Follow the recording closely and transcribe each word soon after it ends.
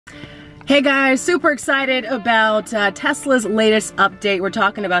Hey guys, super excited about Tesla's latest update. We're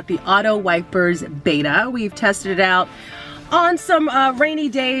talking about the Autowipers beta. We've tested it out on some rainy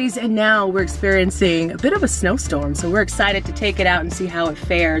days, and now we're experiencing a bit of a snowstorm. So we're excited to take it out and see how it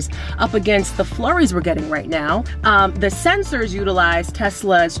fares up against the flurries we're getting right now. The sensors utilize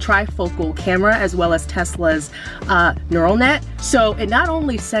Tesla's trifocal camera as well as Tesla's neural net. So it not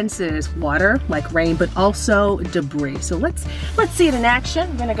only senses water like rain, but also debris. So let's see it in action.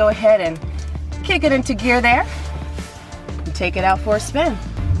 I'm gonna go ahead and kick it into gear there and take it out for a spin.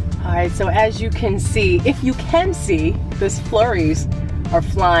 All right, so as you can see, if you can see, these flurries are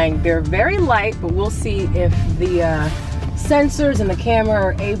flying. They're very light, but we'll see if the sensors and the camera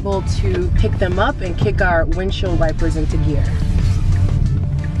are able to pick them up and kick our windshield wipers into gear.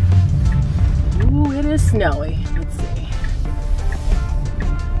 Ooh, it is snowy. Let's see.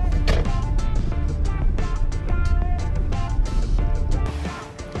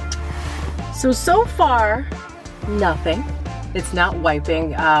 So far, nothing. It's not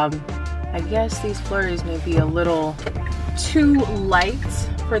wiping. I guess these flurries may be a little too light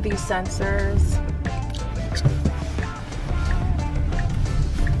for these sensors.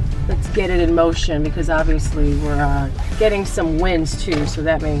 Let's get it in motion because obviously we're getting some winds too, so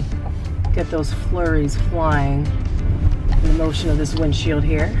that may get those flurries flying in the motion of this windshield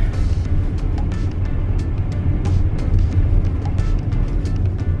here.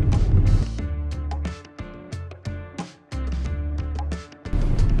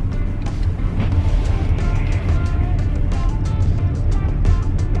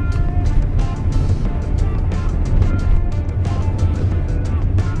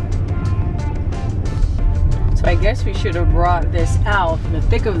 I guess we should have brought this out in the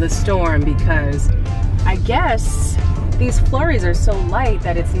thick of the storm because I guess these flurries are so light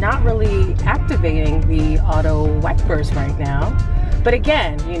that it's not really activating the Autowipers right now. But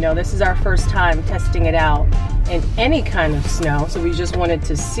again, you know, this is our first time testing it out in any kind of snow, so we just wanted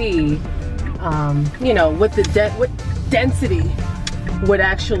to see, you know, what density would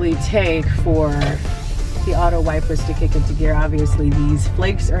actually take for the Autowipers to kick into gear. Obviously, these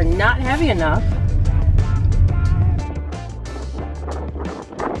flakes are not heavy enough.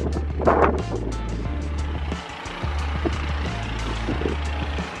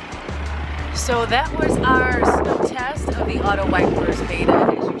 So that was our snow test of the Autowipers beta.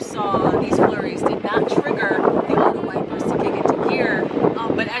 As you saw, these flurries did not trigger the Autowipers to kick into gear.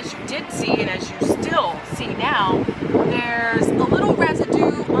 But as you did see, and as you still see now, there's a little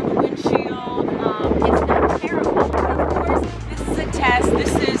residue on the windshield. It's not terrible. Of course, this is a test.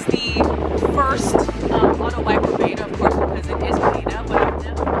 This is the first Autowiper beta, of course, because it is beta. But I'm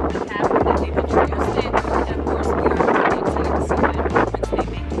definitely happy that they've introduced it. And of course, we are really excited to see the improvements they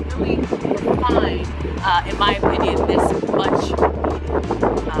make. Really fine, in my opinion, this much